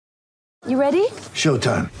You ready?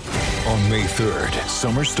 Showtime. On May 3rd,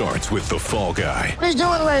 summer starts with The Fall Guy. Let's do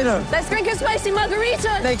it later. Let's drink a spicy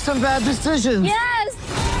margarita. Make some bad decisions. Yes!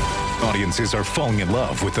 Audiences are falling in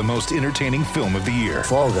love with the most entertaining film of the year.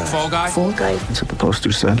 Fall Guy. Fall Guy? Fall guy. That's what the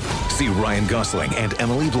poster said. See Ryan Gosling and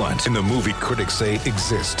Emily Blunt in the movie critics say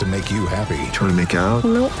exists to make you happy. Trying to make it out?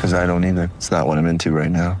 Nope. Because I don't either. It's not what I'm into right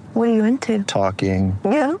now. What are you into? Talking.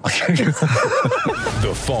 Yeah.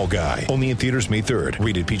 The Fall Guy. Only in theaters May 3rd.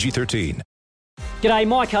 Rated PG-13. G'day,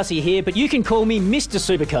 Mike Hussey here, but you can call me Mr.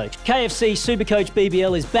 Supercoach. KFC Supercoach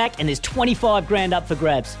BBL is back and there's 25 grand up for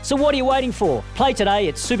grabs. So what are you waiting for? Play today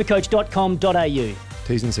at supercoach.com.au.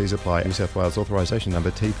 T's and C's apply. New South Wales authorisation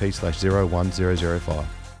number TP/01005.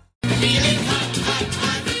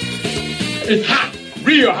 It's hot,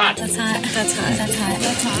 real hot. That's hot. That's hot. That's hot.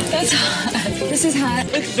 That's hot. That's hot. This is hot.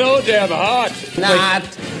 It's so damn hot. Not.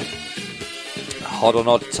 Hot or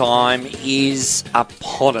not time is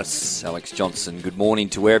upon us. Alex Johnson, good morning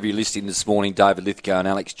to wherever you're listening this morning. David Lithgow and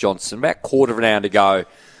Alex Johnson. About quarter of an hour to go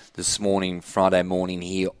this morning, Friday morning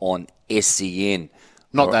here on SEN.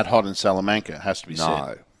 Not that hot in Salamanca, it has to be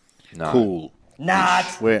said. No. Cool.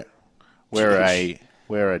 Not. Wear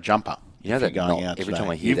a jumper. You know if that you're going not out every today.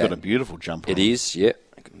 time I hear You've that. got a beautiful jumper. It on. is, yeah.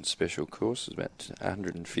 Special course is about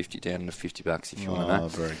 150 down to $50 if you want to know. Oh,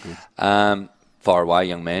 very good. Fire away,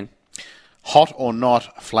 young man. Hot or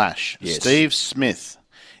not, Flash. Yes. Steve Smith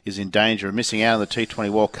is in danger of missing out on the T20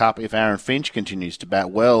 World Cup if Aaron Finch continues to bat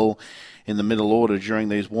well in the middle order during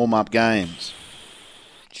these warm-up games.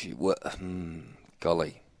 Gee,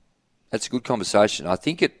 golly, that's a good conversation. I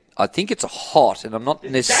think it's a hot, and I'm not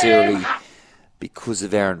necessarily because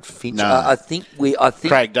of Aaron Finch. No. I think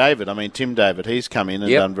Craig David, Tim David, he's come in and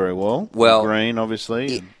Yep. done very well. Well, Green,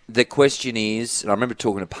 obviously. The question is, and I remember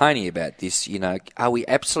talking to Payne about this, are we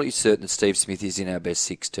absolutely certain that Steve Smith is in our best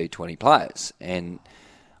 6 T20 players? And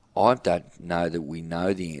I don't know that we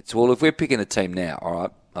know the answer. Well, if we're picking a team now, all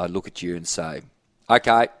right, I look at you and say,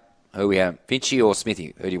 okay, who we have, Finchy or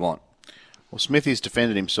Smithy? Who do you want? Well, Smithy's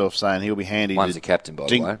defended himself saying he'll be handy One's to the captain, by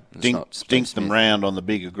the way. It's not dink Smith. them round on the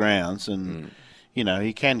bigger grounds, and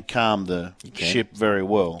he can calm the ship very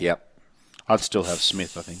well. Yep. I'd still have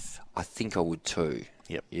Smith, I think. I think I would too.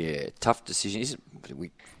 Yep. Yeah, tough decision.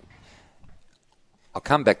 I'll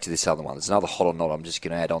come back to this other one. There's another hot or not I'm just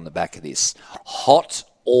going to add on the back of this. Hot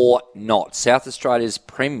or not. South Australia's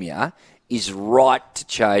Premier is right to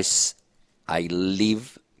chase a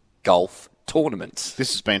live golf tournament.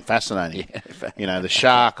 This has been fascinating. Yeah. The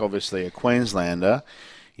Shark, obviously a Queenslander.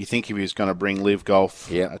 You think if he was going to bring live golf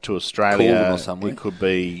to Australia, Call them or somewhere. it could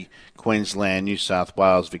be Queensland, New South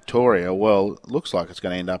Wales, Victoria. Well, it looks like it's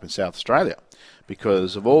going to end up in South Australia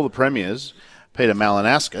because of all the premiers, Peter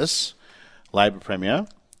Malinauskas, Labor Premier,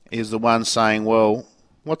 is the one saying, well,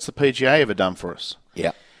 what's the PGA ever done for us?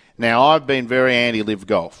 Yeah. Now, I've been very anti-live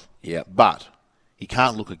golf. Yeah. But you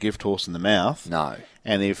can't look a gift horse in the mouth. No.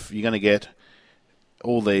 And if you're going to get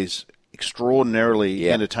all these extraordinarily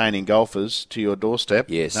entertaining golfers to your doorstep,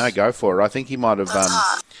 no, go for it. I think he might have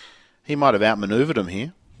outmaneuvered them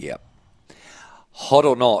here. Yep. Hot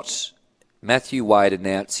or not, Matthew Wade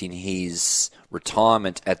announcing his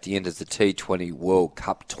retirement at the end of the T20 World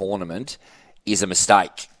Cup tournament is a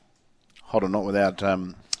mistake. Hot or not without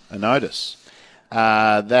a notice.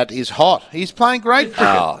 That is hot. He's playing great cricket.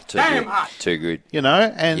 Oh, too good.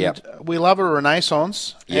 And we love a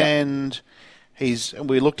renaissance. Yep. And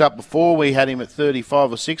we looked up before, we had him at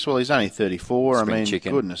 35 or 6. Well, he's only 34. Spring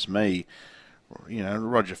chicken. Goodness me.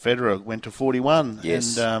 Roger Federer went to 41.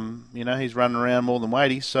 Yes. And, he's running around more than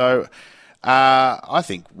Wadey. So I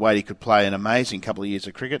think Wadey could play an amazing couple of years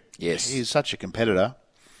of cricket. Yes. He's such a competitor.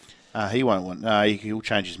 He won't want... No, he'll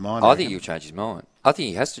change his mind. I think he'll change his mind. I think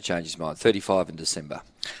he has to change his mind. 35 in December.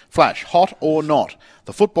 Flash, hot or not,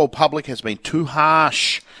 the football public has been too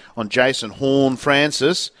harsh on Jason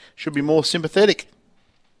Horne-Francis. Should be more sympathetic.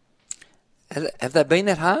 Have they been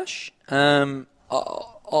that harsh? I'm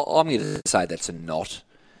going to say that's a not.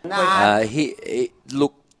 Nah.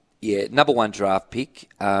 Number one draft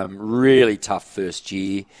pick. Really tough first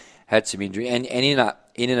year. Had some injury and ended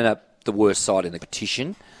up the worst side in the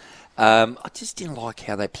competition. I just didn't like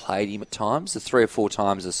how they played him at times. The 3 or 4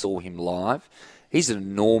 times I saw him live. He's an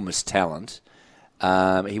enormous talent.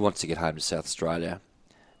 He wants to get home to South Australia.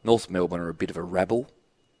 North Melbourne are a bit of a rabble.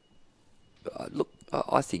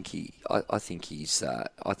 I think he's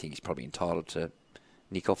probably entitled to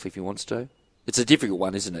nick off if he wants to. It's a difficult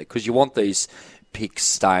one, isn't it? Because you want these picks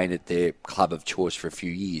staying at their club of choice for a few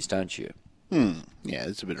years, don't you? Yeah,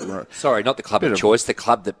 it's a bit of... Sorry, not the club of choice, the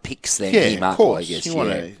club that picks him up, of course. I guess. You want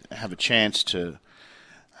to have a chance to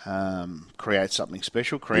create something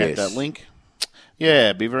special, create that link. Yeah,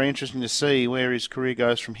 it'd be very interesting to see where his career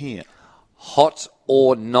goes from here. Hot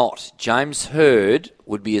or not, James Hird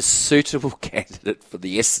would be a suitable candidate for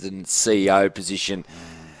the Essendon CEO position.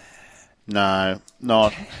 No,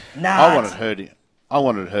 not. I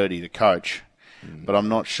wanted Hirdy to coach, but I'm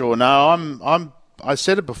not sure. No, I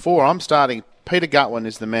said it before. I'm starting. Peter Gutwin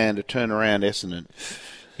is the man to turn around Essendon.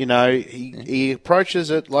 You know, he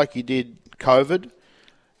approaches it like he did COVID.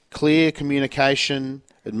 Clear communication,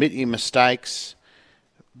 admit your mistakes,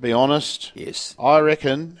 be honest. Yes. I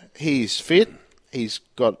reckon he's fit. He's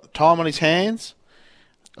got time on his hands.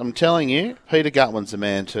 I'm telling you, Peter Gutwin's the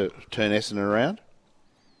man to turn Essendon around.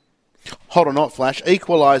 Hot or not, Flash,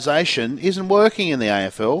 equalisation isn't working in the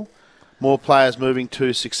AFL. More players moving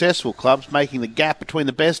to successful clubs, making the gap between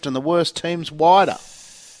the best and the worst teams wider.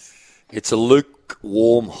 It's a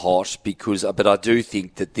lukewarm hot but I do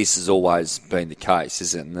think that this has always been the case,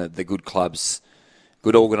 isn't it? The good clubs,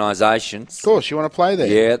 good organisations. Of course, you want to play there.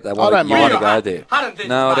 Yeah, they want to go there.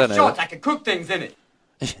 No, I don't know. I can cook things in it.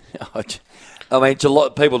 I mean,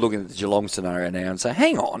 people looking at the Geelong scenario now and say,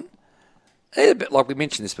 hang on. They're a bit like we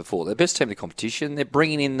mentioned this before. They're the best team in the competition. They're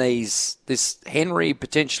bringing in this Henry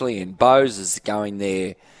potentially and Bose is going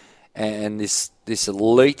there, and this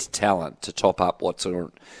elite talent to top up what's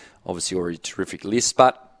obviously already a terrific list.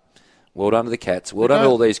 But well done to the Cats. Well done to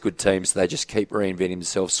all these good teams. They just keep reinventing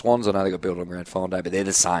themselves. Swans, I know they got built on grand final day, but they're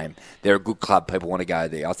the same. They're a good club. People want to go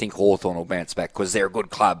there. I think Hawthorn will bounce back because they're a good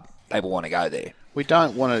club. People want to go there. We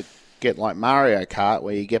don't want to get like Mario Kart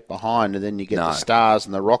where you get behind and then you get the Stars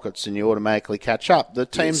and the Rockets and you automatically catch up. The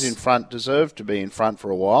teams in front deserve to be in front for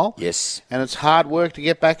a while. Yes. And it's hard work to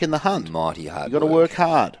get back in the hunt. Mighty hard You've got to work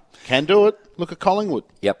hard. Can do it. Look at Collingwood.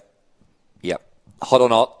 Yep. Hot or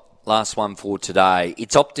not, last one for today.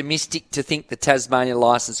 It's optimistic to think the Tasmania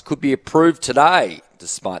licence could be approved today,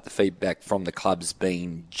 despite the feedback from the clubs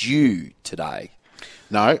being due today.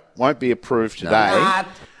 No, won't be approved today.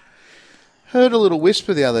 Heard a little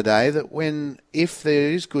whisper the other day that if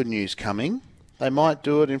there is good news coming, they might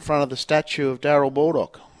do it in front of the statue of Darryl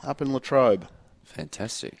Baldock up in Latrobe.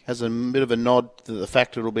 Fantastic. Has a bit of a nod to the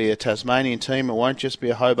fact it'll be a Tasmanian team. It won't just be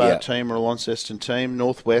a Hobart team or a Launceston team.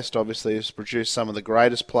 Northwest obviously has produced some of the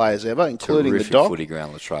greatest players ever, including terrific the Doc. Footy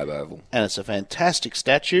ground, Latrobe Oval. And it's a fantastic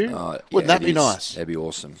statue. Wouldn't that be nice? That'd be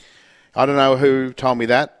awesome. I don't know who told me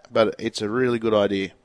that, but it's a really good idea.